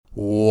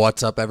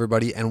What's up,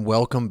 everybody, and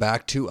welcome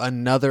back to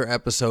another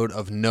episode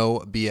of No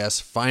BS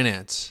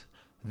Finance.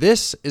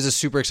 This is a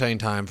super exciting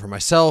time for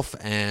myself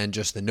and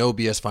just the No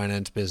BS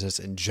Finance business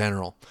in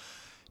general.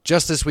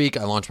 Just this week,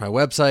 I launched my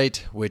website,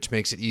 which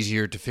makes it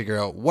easier to figure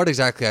out what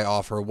exactly I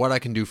offer, what I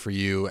can do for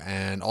you,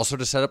 and also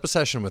to set up a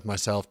session with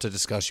myself to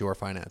discuss your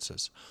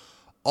finances.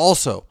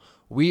 Also,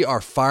 we are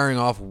firing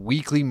off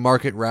weekly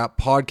market wrap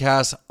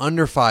podcasts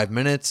under 5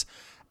 minutes,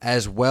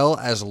 as well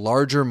as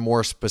larger,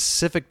 more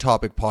specific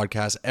topic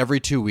podcasts every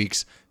 2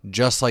 weeks,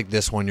 just like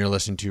this one you're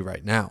listening to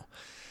right now.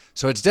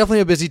 So it's definitely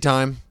a busy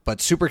time,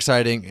 but super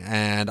exciting,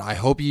 and I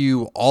hope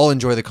you all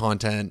enjoy the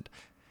content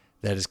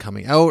that is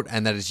coming out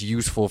and that is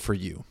useful for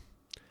you.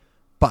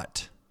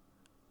 But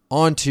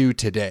on to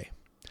today.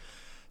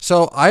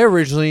 So I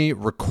originally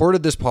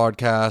recorded this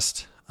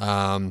podcast,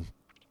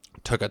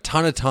 took a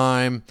ton of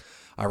time.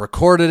 I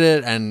recorded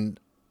it, and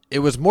it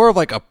was more of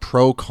like a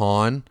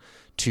pro-con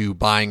to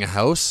buying a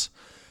house.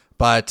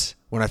 But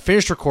when I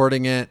finished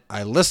recording it,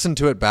 I listened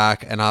to it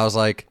back and I was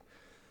like,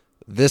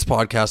 this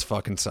podcast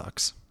fucking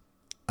sucks.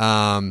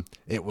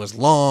 It was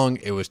long,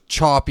 it was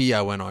choppy,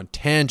 I went on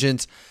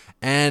tangents,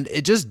 and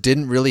it just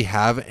didn't really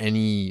have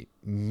any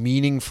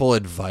meaningful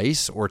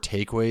advice or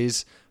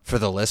takeaways for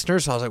the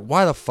listeners. So I was like,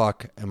 why the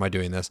fuck am I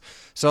doing this?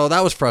 So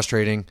that was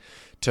frustrating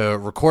to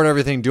record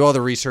everything, do all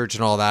the research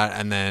and all that,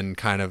 and then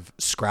kind of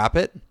scrap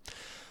it.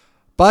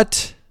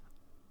 But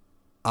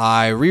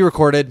I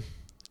re-recorded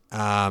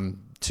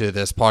to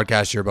this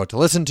podcast you're about to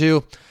listen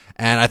to,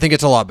 and I think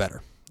it's a lot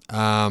better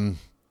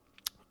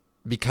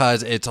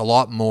because it's a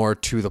lot more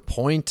to the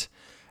point,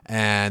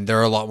 and there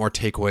are a lot more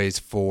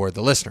takeaways for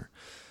the listener.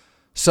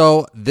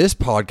 So this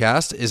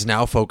podcast is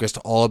now focused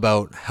all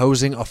about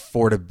housing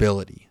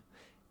affordability,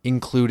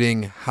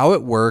 including how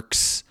it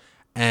works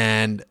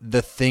and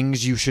the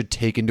things you should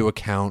take into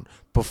account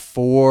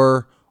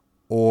before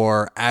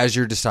or as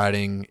you're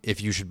deciding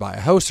if you should buy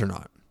a house or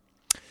not.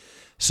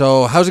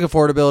 So housing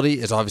affordability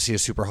is obviously a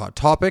super hot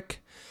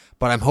topic,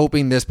 but I'm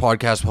hoping this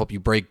podcast will help you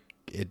break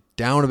it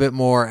down a bit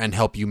more and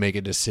help you make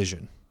a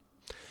decision.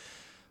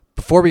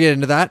 Before we get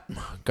into that,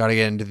 got to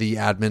get into the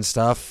admin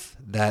stuff,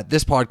 that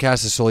this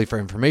podcast is solely for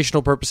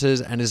informational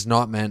purposes and is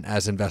not meant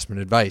as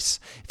investment advice.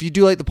 If you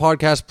do like the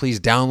podcast,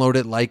 please download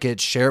it, like it,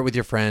 share it with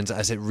your friends,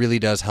 as it really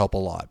does help a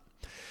lot.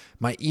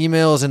 My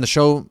email is in the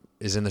show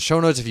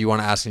notes if you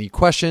want to ask any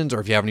questions or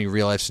if you have any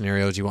real life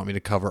scenarios you want me to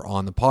cover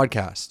on the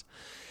podcast.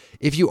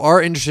 If you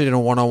are interested in a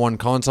one-on-one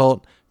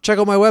consult, check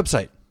out my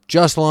website.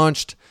 Just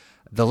launched.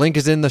 The link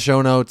is in the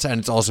show notes, and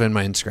it's also in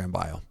my Instagram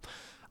bio.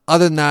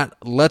 Other than that,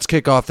 let's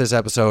kick off this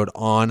episode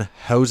on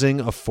housing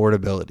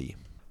affordability.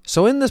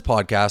 So in this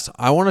podcast,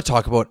 I want to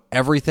talk about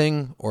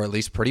everything, or at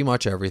least pretty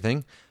much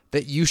everything,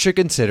 that you should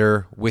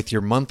consider with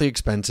your monthly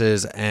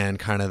expenses and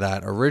kind of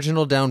that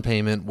original down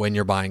payment when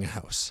you're buying a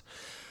house.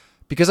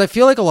 Because I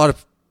feel like a lot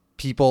of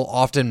people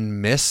often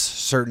miss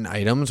certain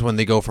items when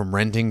they go from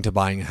renting to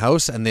buying a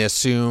house, and they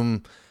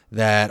assume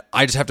that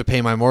I just have to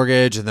pay my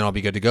mortgage and then I'll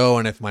be good to go.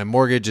 And if my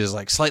mortgage is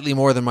like slightly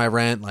more than my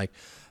rent, like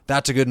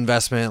that's a good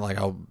investment. Like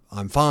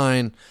I'm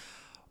fine.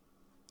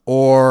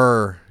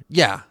 Or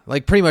yeah,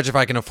 like pretty much if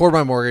I can afford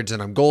my mortgage,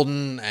 then I'm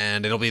golden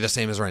and it'll be the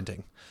same as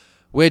renting,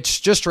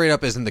 which just straight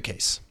up isn't the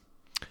case.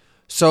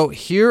 So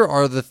here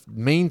are the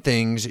main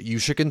things you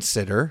should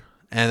consider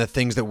and the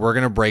things that we're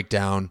going to break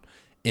down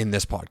in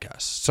this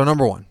podcast. So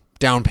number one,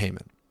 down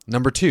payment.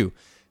 Number two,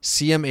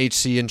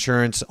 CMHC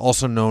insurance,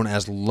 also known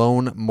as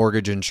loan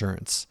mortgage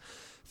insurance.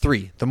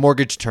 3, the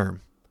mortgage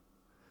term.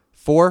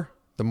 4,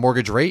 the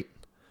mortgage rate.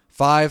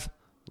 5,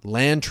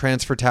 land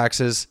transfer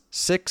taxes.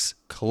 6,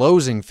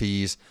 closing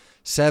fees.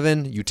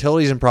 7,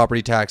 utilities and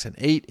property tax. And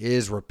 8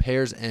 is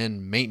repairs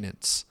and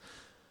maintenance.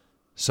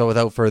 So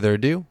without further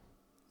ado,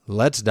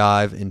 let's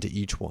dive into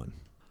each one.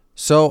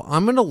 So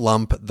I'm going to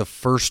lump the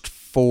first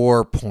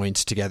 4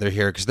 points together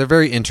here because they're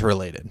very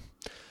interrelated,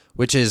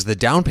 which is the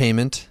down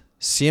payment,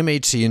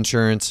 CMHC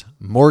insurance,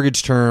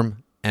 mortgage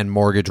term, and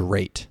mortgage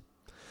rate.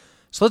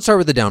 So let's start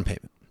with the down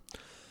payment.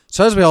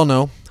 So as we all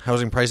know,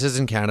 housing prices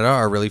in Canada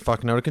are really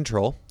fucking out of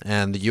control,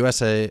 and the US,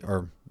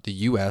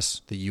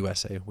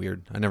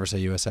 weird, I never say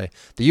USA,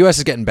 the US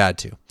is getting bad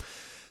too.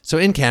 So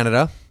in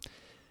Canada,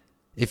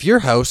 if your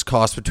house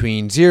costs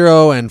between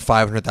 $0 and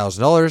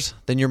 $500,000,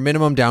 then your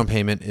minimum down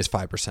payment is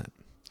 5%.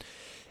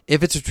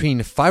 If it's between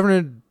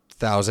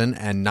 $500,000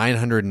 and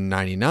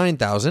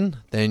 $999,000,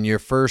 then your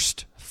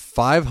first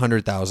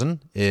 $500,000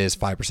 is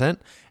 5%,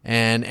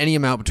 and any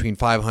amount between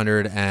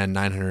 $500,000 and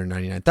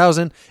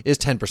 $999,000 is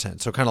 10%.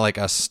 So kind of like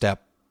a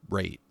step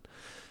rate,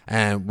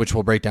 and which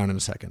we'll break down in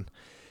a second.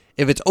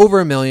 If it's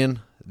over $1 million,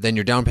 then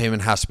your down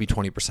payment has to be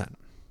 20%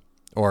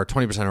 or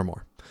 20% or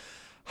more.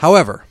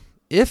 However,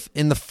 if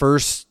in the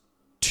first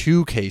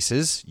 2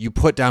 cases you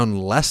put down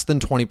less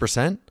than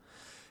 20%,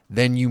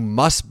 then you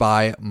must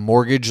buy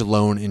mortgage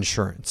loan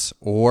insurance,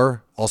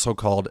 or also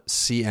called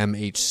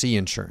CMHC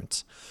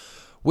insurance,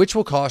 which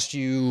will cost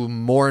you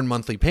more in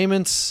monthly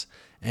payments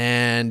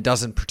and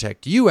doesn't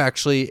protect you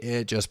actually,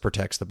 it just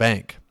protects the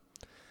bank.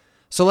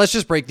 So let's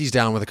just break these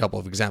down with a couple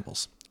of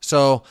examples.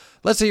 So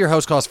let's say your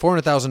house costs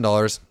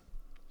 $400,000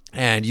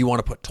 and you want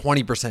to put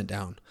 20%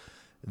 down.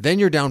 Then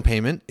your down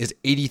payment is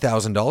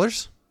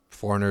 $80,000,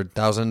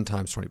 400,000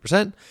 times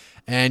 20%,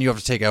 and you have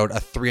to take out a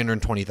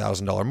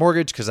 $320,000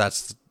 mortgage because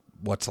that's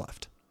what's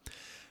left.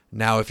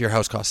 Now, if your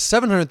house costs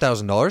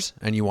 $700,000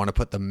 and you want to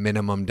put the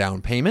minimum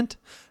down payment,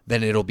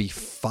 then it'll be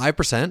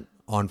 5%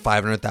 on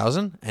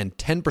 $500,000 and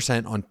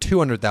 10% on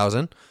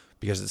 $200,000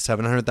 because it's a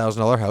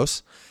 $700,000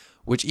 house,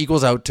 which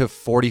equals out to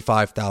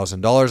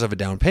 $45,000 of a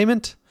down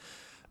payment.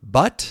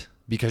 But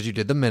because you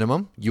did the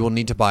minimum, you will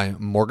need to buy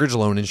mortgage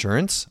loan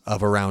insurance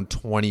of around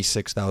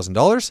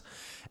 $26,000,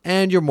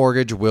 and your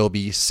mortgage will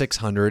be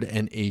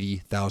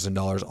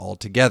 $680,000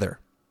 altogether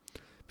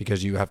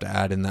because you have to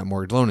add in that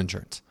mortgage loan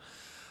insurance.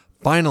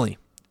 Finally,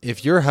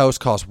 if your house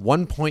costs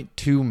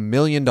 $1.2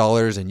 million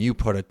and you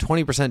put a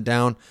 20%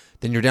 down,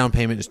 then your down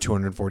payment is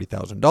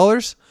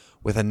 $240,000.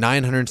 With a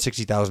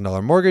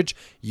 $960,000 mortgage,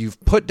 you've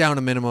put down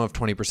a minimum of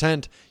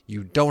 20%.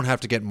 You don't have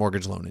to get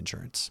mortgage loan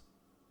insurance.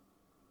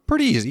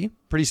 Pretty easy,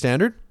 pretty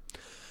standard.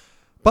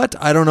 But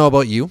I don't know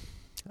about you.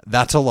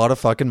 That's a lot of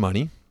fucking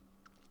money.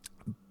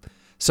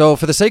 So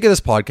for the sake of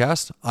this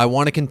podcast, I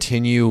want to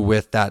continue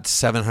with that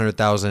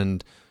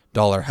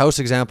 $700,000 house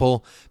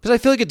example because I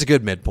feel like it's a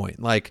good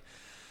midpoint. Like,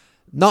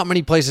 not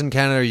many places in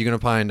Canada are you going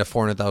to find a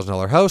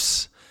 $400,000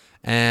 house,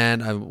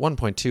 and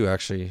 1.2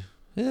 actually,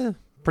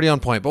 pretty on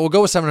point. But we'll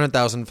go with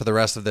 700,000 for the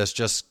rest of this,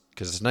 just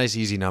because it's a nice,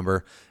 easy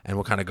number, and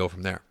we'll kind of go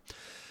from there.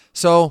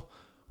 So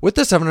with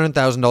the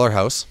 $700,000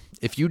 house,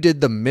 if you did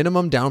the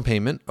minimum down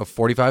payment of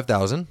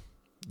 $45,000,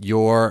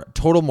 your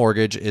total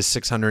mortgage is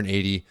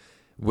 $680,000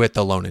 with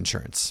the loan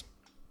insurance.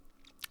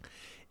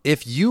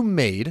 If you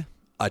made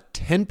a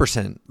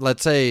 10%,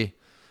 let's say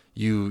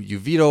you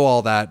veto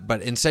all that,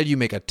 but instead you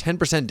make a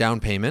 10%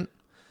 down payment,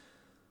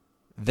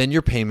 then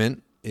your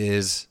payment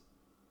is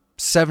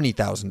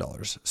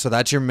 $70,000. So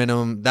that's your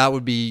minimum. That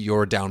would be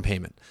your down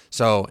payment.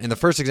 So in the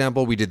first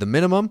example, we did the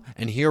minimum,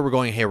 and here we're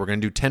going, hey, we're going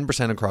to do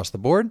 10% across the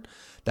board.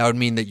 That would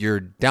mean that your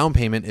down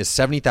payment is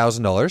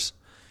 $70,000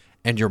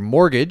 and your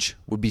mortgage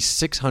would be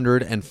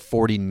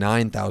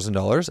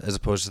 $649,000 as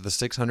opposed to the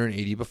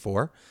 $680,000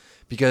 before,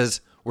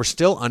 because we're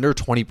still under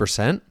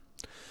 20%.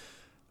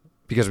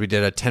 Because we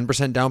did a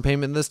 10% down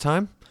payment this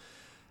time.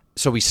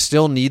 So we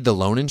still need the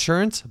loan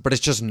insurance, but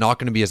it's just not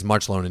going to be as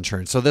much loan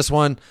insurance. So this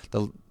one,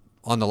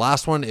 on the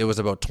last one, it was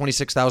about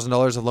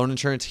 $26,000 of loan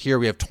insurance. Here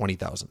we have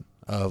 $20,000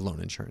 of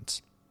loan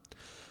insurance.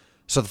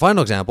 So the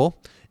final example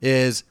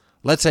is,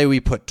 let's say we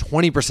put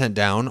 20%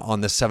 down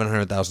on this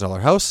 $700,000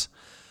 house.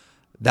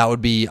 That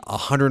would be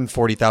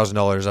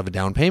 $140,000 of a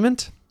down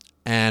payment.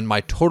 And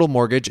my total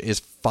mortgage is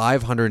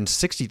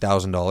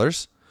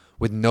 $560,000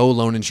 with no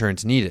loan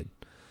insurance needed.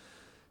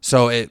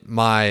 So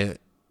my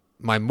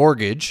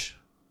mortgage,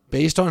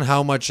 based on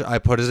how much I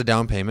put as a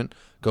down payment,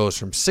 goes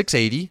from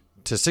 $680,000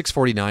 to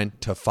 $649,000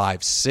 to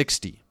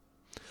 $560,000.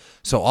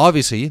 So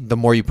obviously, the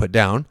more you put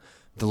down,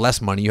 the less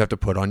money you have to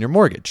put on your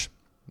mortgage.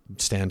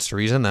 It stands to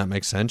reason. That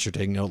makes sense. You're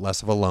taking out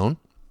less of a loan.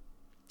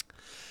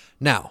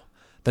 Now,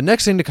 the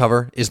next thing to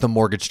cover is the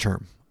mortgage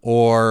term,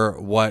 or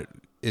what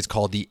is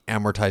called the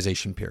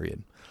amortization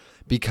period,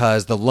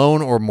 because the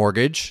loan or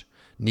mortgage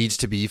needs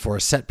to be for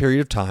a set period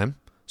of time,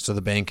 so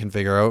the bank can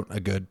figure out a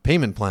good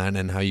payment plan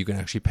and how you can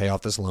actually pay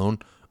off this loan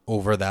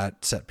over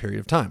that set period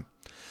of time.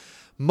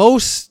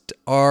 Most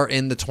are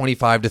in the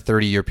 25 to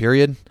 30 year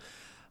period.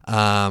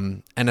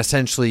 And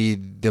essentially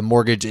the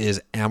mortgage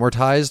is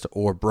amortized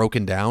or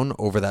broken down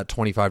over that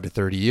 25 to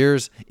 30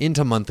 years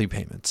into monthly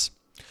payments.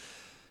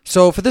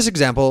 So for this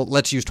example,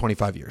 let's use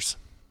 25 years.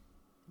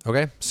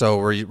 Okay. So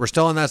we're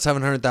still in that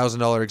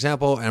 $700,000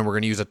 example, and we're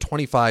going to use a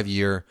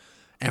 25-year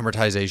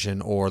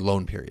amortization or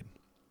loan period.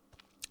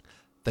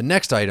 The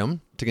next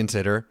item to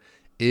consider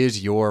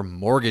is your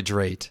mortgage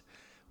rate,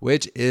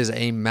 which is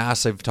a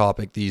massive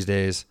topic these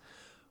days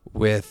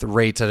with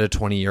rates at a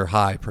 20-year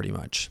high pretty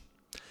much.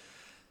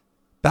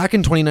 Back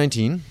in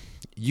 2019,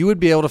 you would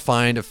be able to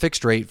find a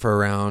fixed rate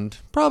for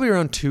probably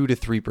around 2 to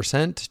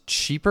 3%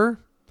 cheaper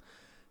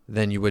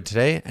than you would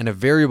today, and a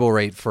variable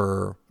rate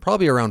for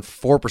probably around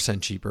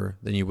 4% cheaper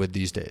than you would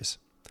these days.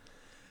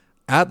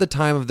 At the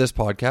time of this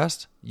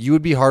podcast, you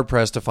would be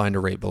hard-pressed to find a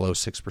rate below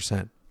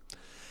 6%.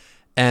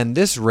 And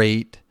this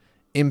rate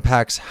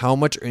impacts how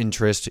much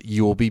interest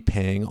you will be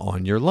paying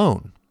on your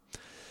loan.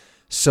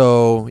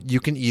 So you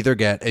can either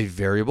get a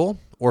variable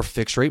or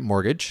fixed rate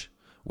mortgage,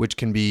 which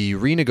can be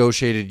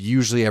renegotiated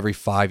usually every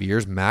 5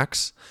 years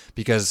max,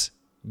 because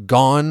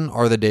gone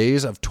are the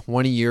days of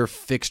 20-year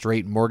fixed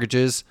rate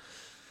mortgages.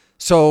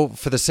 So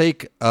for the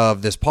sake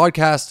of this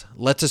podcast,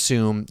 let's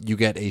assume you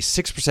get a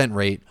 6%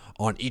 rate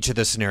on each of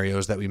the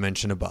scenarios that we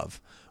mentioned above,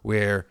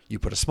 where you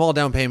put a small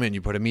down payment,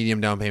 you put a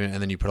medium down payment,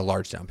 and then you put a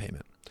large down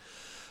payment.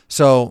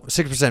 So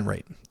 6%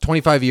 rate,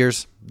 25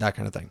 years, that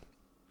kind of thing.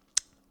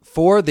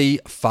 For the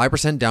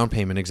 5% down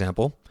payment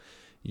example,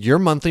 your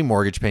monthly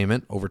mortgage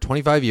payment over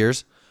 25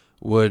 years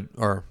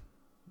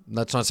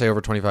let's not say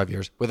over 25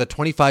 years, with a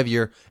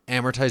 25-year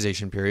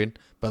amortization period,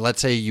 but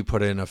let's say you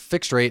put in a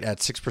fixed rate at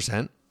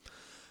 6%,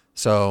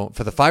 So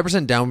for the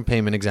 5% down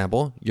payment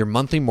example, your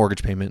monthly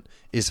mortgage payment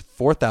is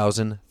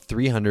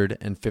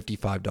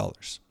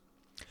 $4,355.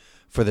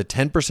 For the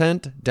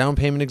 10% down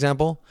payment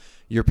example,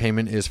 your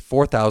payment is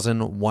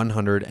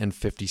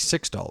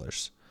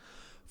 $4,156.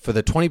 For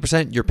the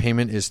 20%, your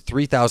payment is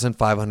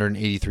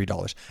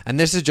 $3,583. And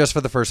this is just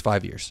for the first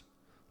 5 years.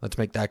 Let's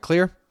make that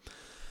clear.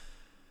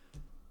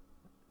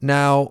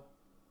 Now,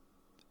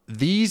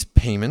 these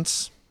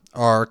payments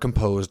are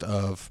composed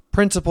of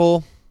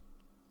principal,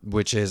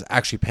 which is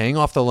actually paying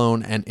off the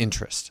loan, and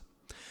interest.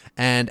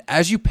 And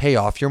as you pay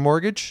off your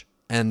mortgage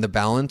and the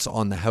balance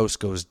on the house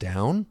goes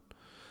down,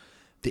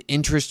 the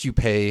interest you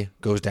pay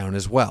goes down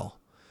as well.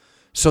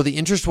 So the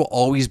interest will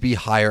always be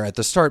higher at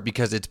the start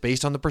because it's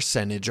based on the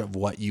percentage of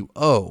what you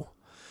owe.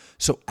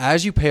 So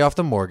as you pay off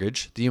the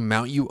mortgage, the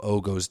amount you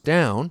owe goes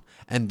down,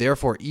 and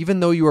therefore, even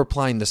though you are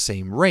applying the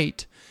same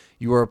rate,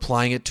 you are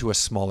applying it to a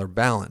smaller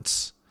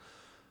balance.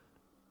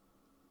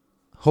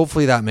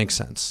 Hopefully that makes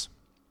sense.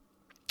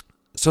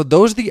 So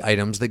those are the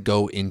items that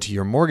go into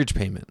your mortgage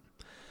payment.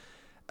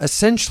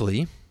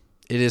 Essentially,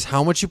 it is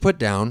how much you put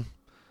down,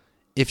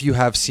 if you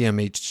have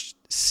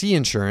CMHC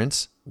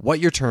insurance, what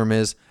your term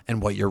is,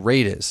 and what your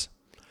rate is.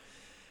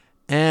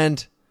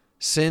 And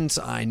since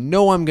I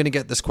know I'm going to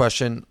get this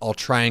question, I'll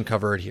try and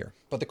cover it here.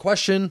 But the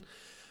question,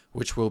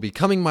 which will be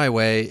coming my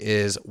way,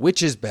 is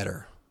which is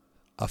better,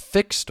 a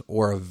fixed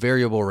or a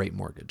variable rate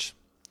mortgage?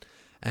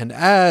 And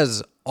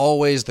as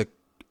always, the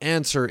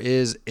answer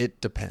is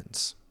it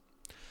depends.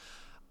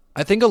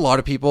 I think a lot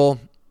of people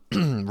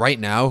right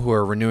now who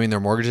are renewing their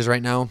mortgages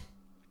right now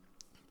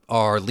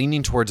are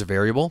leaning towards a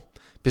variable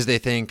because they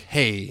think,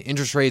 hey,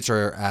 interest rates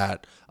are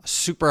at a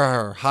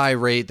super high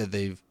rate that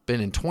they've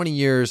been in 20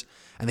 years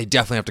and they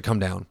definitely have to come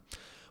down,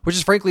 which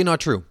is frankly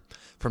not true.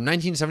 From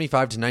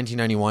 1975 to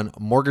 1991,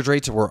 mortgage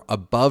rates were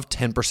above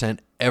 10%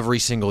 every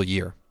single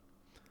year.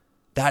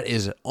 That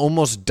is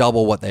almost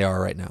double what they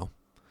are right now.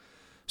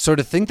 So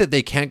to think that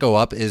they can't go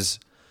up is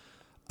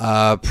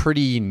a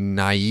pretty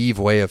naive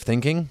way of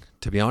thinking,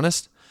 to be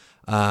honest.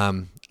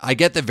 I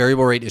get that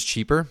variable rate is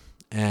cheaper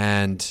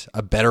and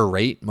a better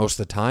rate most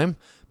of the time,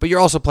 but you're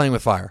also playing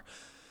with fire.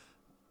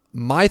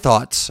 My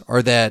thoughts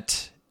are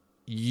that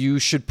you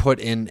should put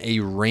in a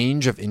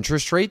range of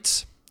interest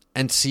rates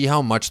and see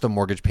how much the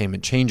mortgage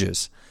payment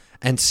changes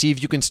and see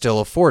if you can still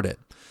afford it.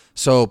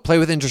 So play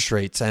with interest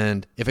rates,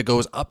 and if it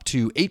goes up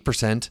to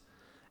 8%,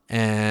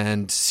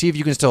 and see if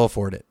you can still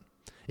afford it.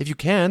 If you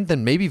can,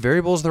 then maybe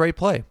variable is the right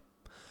play.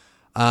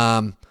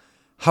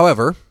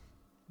 However,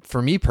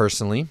 for me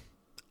personally,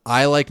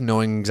 I like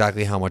knowing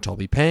exactly how much I'll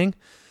be paying.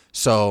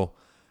 So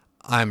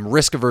I'm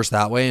risk averse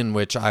that way, in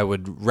which I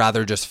would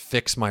rather just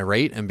fix my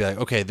rate and be like,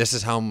 okay, this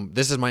is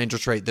my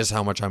interest rate. This is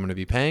how much I'm going to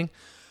be paying.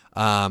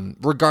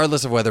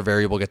 Regardless of whether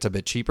variable gets a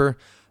bit cheaper.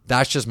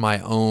 That's just my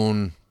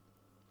own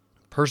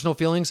personal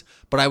feelings,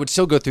 but I would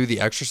still go through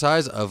the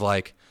exercise of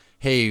like,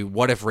 hey,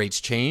 what if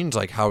rates change?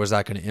 Like, how is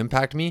that going to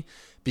impact me?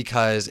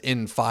 Because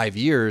in 5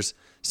 years,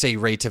 say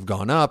rates have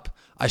gone up,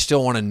 I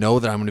still want to know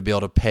that I'm going to be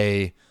able to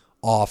pay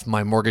off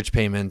my mortgage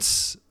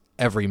payments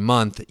every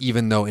month,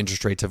 even though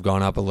interest rates have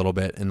gone up a little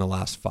bit in the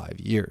last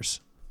 5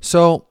 years.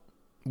 So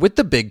with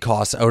the big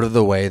costs out of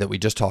the way that we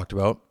just talked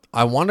about,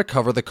 I want to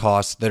cover the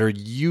costs that are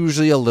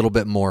usually a little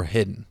bit more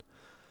hidden.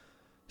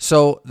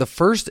 So the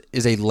first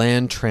is a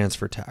land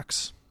transfer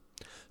tax.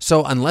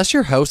 So unless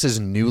your house is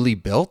newly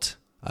built,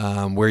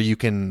 where you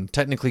can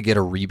technically get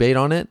a rebate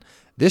on it,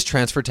 this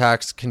transfer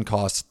tax can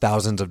cost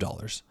thousands of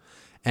dollars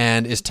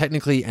and is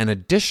technically an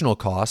additional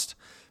cost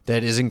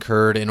that is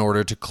incurred in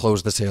order to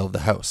close the sale of the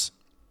house.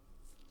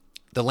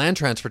 The land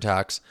transfer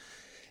tax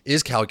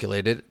is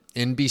calculated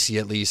in BC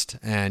at least,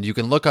 and you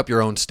can look up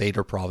your own state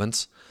or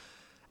province,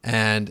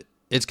 and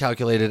it's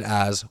calculated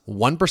as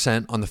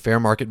 1% on the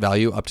fair market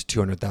value up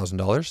to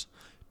 $200,000,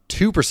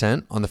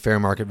 2% on the fair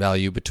market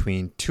value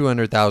between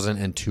 $200,000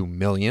 and $2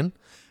 million,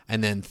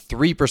 and then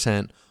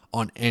 3%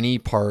 on any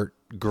part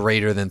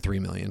greater than $3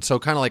 million. So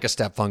kind of like a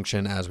step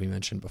function, as we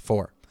mentioned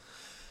before.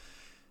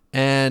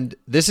 And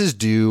this is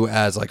due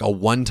as like a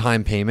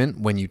one-time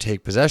payment when you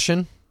take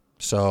possession.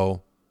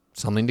 So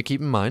something to keep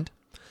in mind.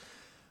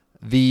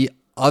 The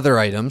other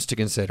items to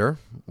consider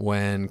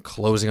when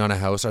closing on a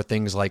house are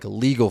things like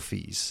legal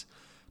fees,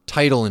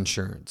 title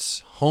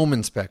insurance, home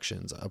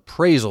inspections,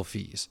 appraisal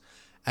fees,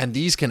 and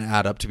these can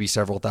add up to be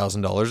several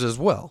 $1,000s as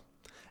well,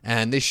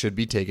 and they should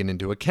be taken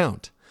into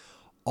account.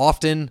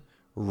 Often,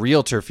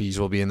 realtor fees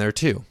will be in there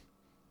too.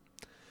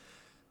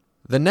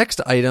 The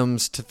next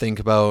items to think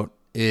about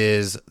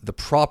is the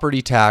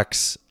property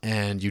tax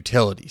and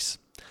utilities.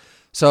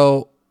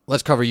 So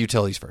let's cover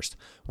utilities first.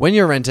 When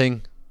you're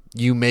renting,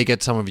 you may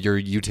get some of your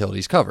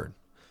utilities covered,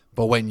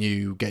 but when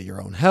you get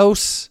your own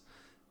house,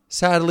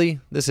 sadly,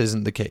 this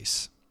isn't the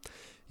case.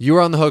 You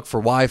are on the hook for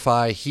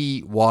Wi-Fi,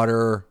 heat,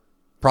 water,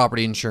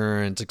 property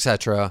insurance,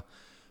 etc.,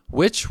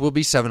 which will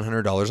be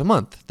 $700 a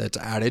month. That's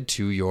added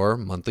to your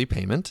monthly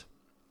payment.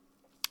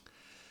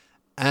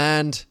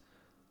 And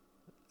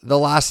the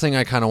last thing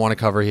I kind of want to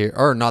cover here,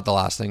 or not the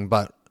last thing,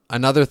 but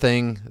another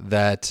thing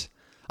that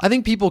I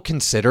think people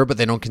consider, but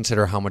they don't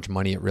consider how much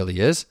money it really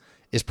is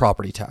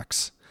property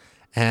tax.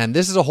 And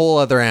this is a whole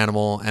other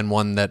animal and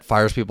one that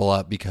fires people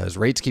up because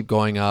rates keep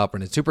going up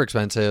and it's super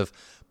expensive.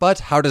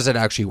 But how does it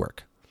actually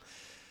work?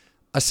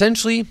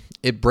 Essentially,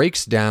 it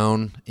breaks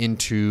down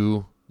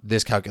into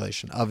this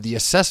calculation of the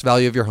assessed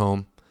value of your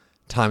home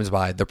times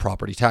by the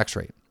property tax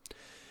rate.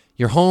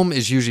 Your home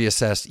is usually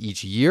assessed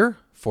each year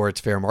for its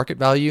fair market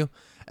value,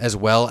 as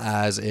well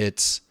as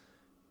its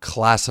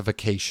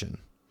classification.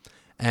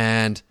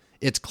 And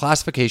its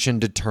classification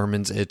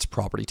determines its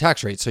property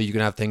tax rate. So you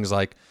can have things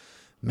like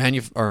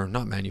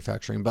not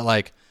manufacturing, but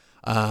like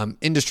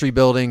industry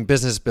building,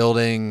 business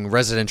building,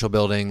 residential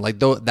building, like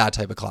that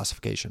type of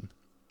classification.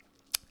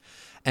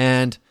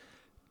 And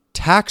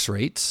tax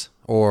rates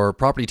or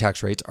property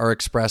tax rates are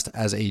expressed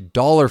as a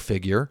dollar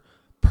figure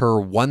per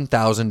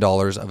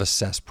 $1,000 of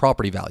assessed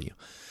property value.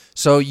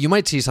 So you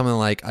might see something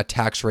like a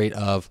tax rate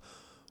of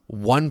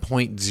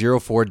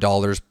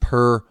 $1.04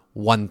 per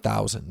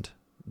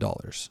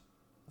 $1,000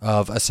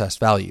 of assessed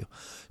value.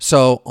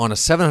 So on a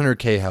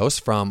 $700K house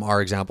from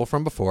our example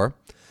from before,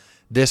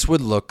 this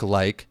would look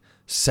like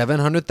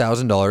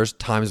 $700,000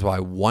 times by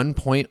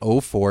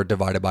 1.04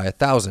 divided by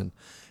 1,000.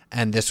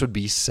 And this would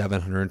be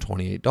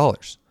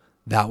 $728.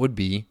 That would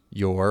be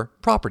your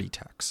property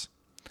tax.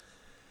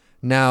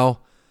 Now,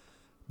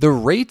 the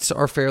rates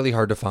are fairly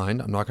hard to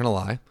find, I'm not going to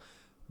lie,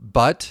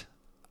 but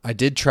I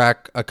did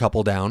track a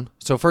couple down.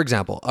 So for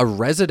example, a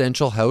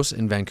residential house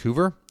in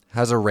Vancouver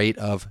has a rate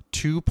of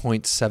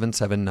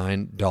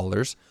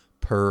 $2.779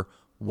 per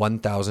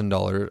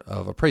 $1,000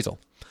 of appraisal.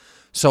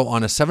 So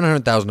on a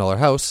 $700,000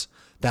 house,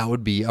 that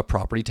would be a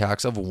property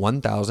tax of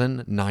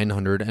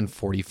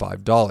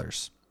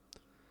 $1,945.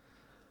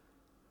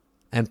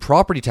 And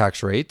property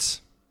tax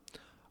rates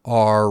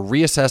are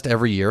reassessed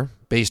every year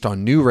based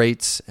on new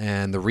rates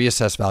and the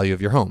reassessed value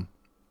of your home.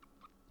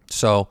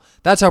 So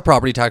that's how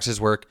property taxes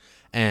work,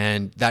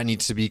 and that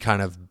needs to be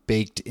kind of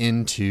baked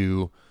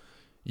into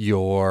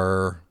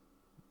your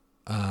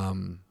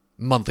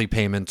monthly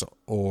payments,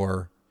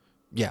 or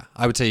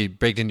I would say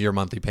baked into your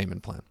monthly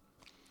payment plan.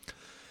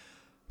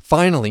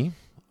 Finally,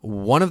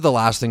 one of the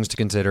last things to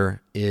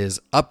consider is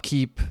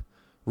upkeep,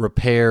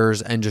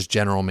 repairs, and just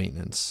general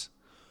maintenance.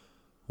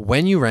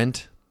 When you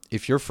rent,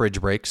 if your fridge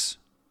breaks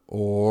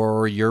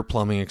or your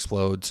plumbing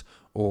explodes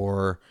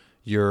or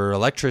your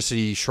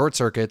electricity short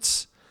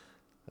circuits,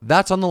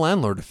 that's on the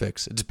landlord to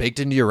fix. It's baked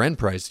into your rent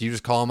price. You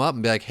just call them up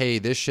and be like, hey,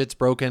 this shit's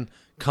broken,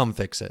 come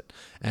fix it.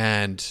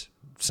 And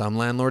some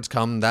landlords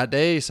come that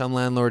day, some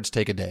landlords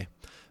take a day.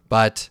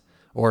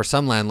 Or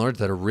some landlords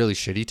that are really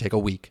shitty take a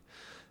week,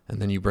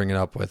 and then you bring it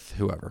up with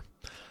whoever.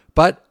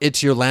 But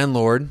it's your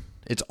landlord,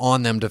 it's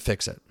on them to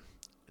fix it.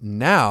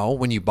 Now,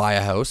 when you buy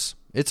a house,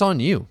 it's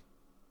on you.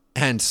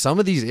 And some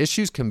of these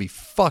issues can be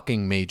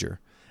fucking major.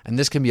 And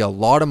this can be a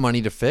lot of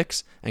money to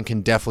fix and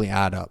can definitely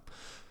add up.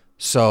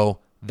 So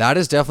that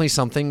is definitely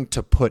something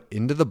to put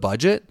into the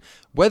budget.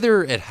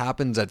 Whether it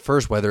happens at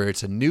first, whether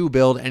it's a new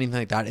build, anything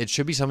like that, it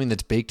should be something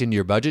that's baked into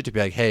your budget to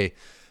be like, hey,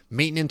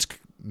 maintenance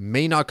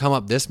may not come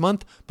up this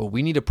month, but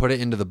we need to put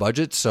it into the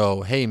budget.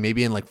 So, hey,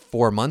 maybe in like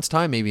 4 months'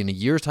 time, maybe in a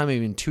year's time,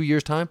 maybe in 2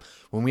 years' time,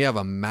 when we have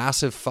a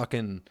massive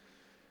fucking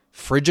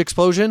fridge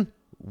explosion,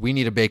 we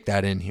need to bake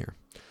that in here.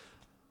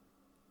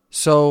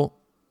 So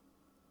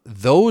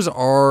those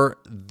are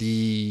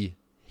the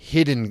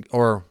hidden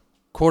or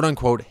quote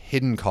unquote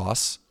hidden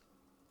costs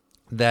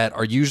that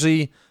are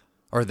usually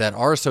or that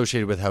are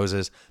associated with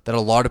houses that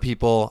a lot of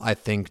people, I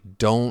think,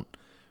 don't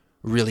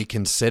really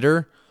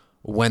consider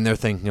when they're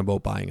thinking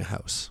about buying a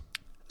house.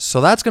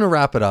 So that's going to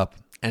wrap it up.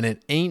 And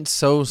it ain't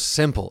so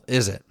simple,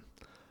 is it?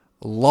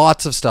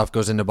 Lots of stuff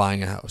goes into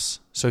buying a house.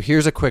 So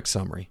here's a quick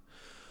summary.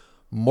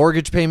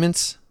 Mortgage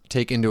payments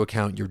take into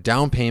account your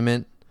down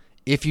payment,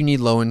 if you need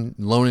loan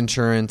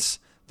insurance,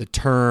 the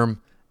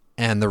term,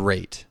 and the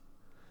rate.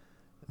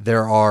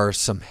 There are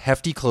some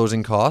hefty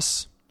closing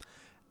costs,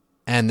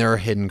 and there are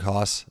hidden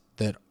costs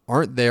that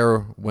aren't there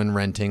when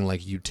renting,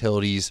 like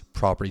utilities,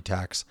 property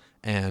tax,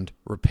 and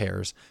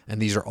repairs.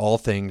 And these are all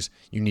things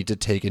you need to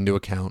take into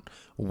account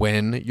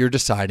when you're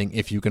deciding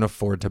if you can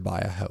afford to buy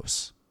a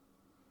house.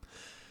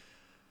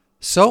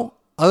 So,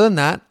 other than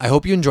that, I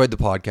hope you enjoyed the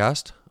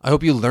podcast. I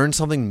hope you learned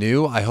something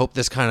new. I hope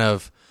this kind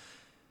of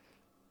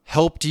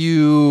helped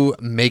you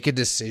make a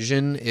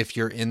decision if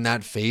you're in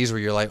that phase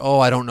where you're like, oh,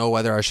 I don't know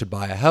whether I should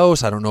buy a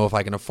house. I don't know if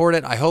I can afford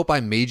it. I hope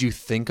I made you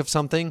think of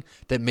something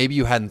that maybe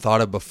you hadn't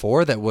thought of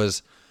before that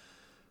was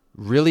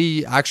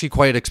really actually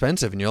quite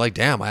expensive. And you're like,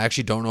 damn, I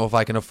actually don't know if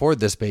I can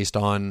afford this based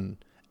on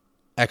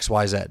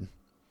XYZ.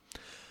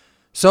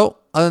 So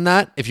other than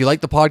that, if you like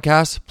the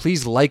podcast,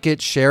 please like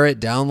it, share it,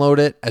 download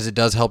it, as it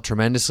does help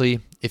tremendously.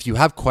 If you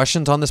have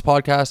questions on this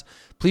podcast,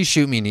 please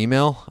shoot me an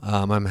email.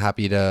 I'm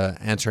happy to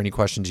answer any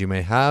questions you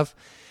may have.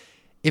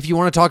 If you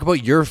want to talk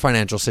about your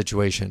financial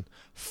situation,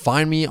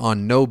 find me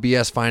on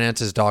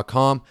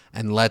nobsfinances.com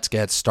and let's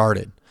get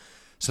started.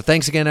 So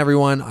thanks again,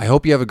 everyone. I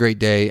hope you have a great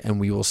day, and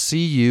we will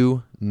see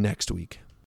you next week.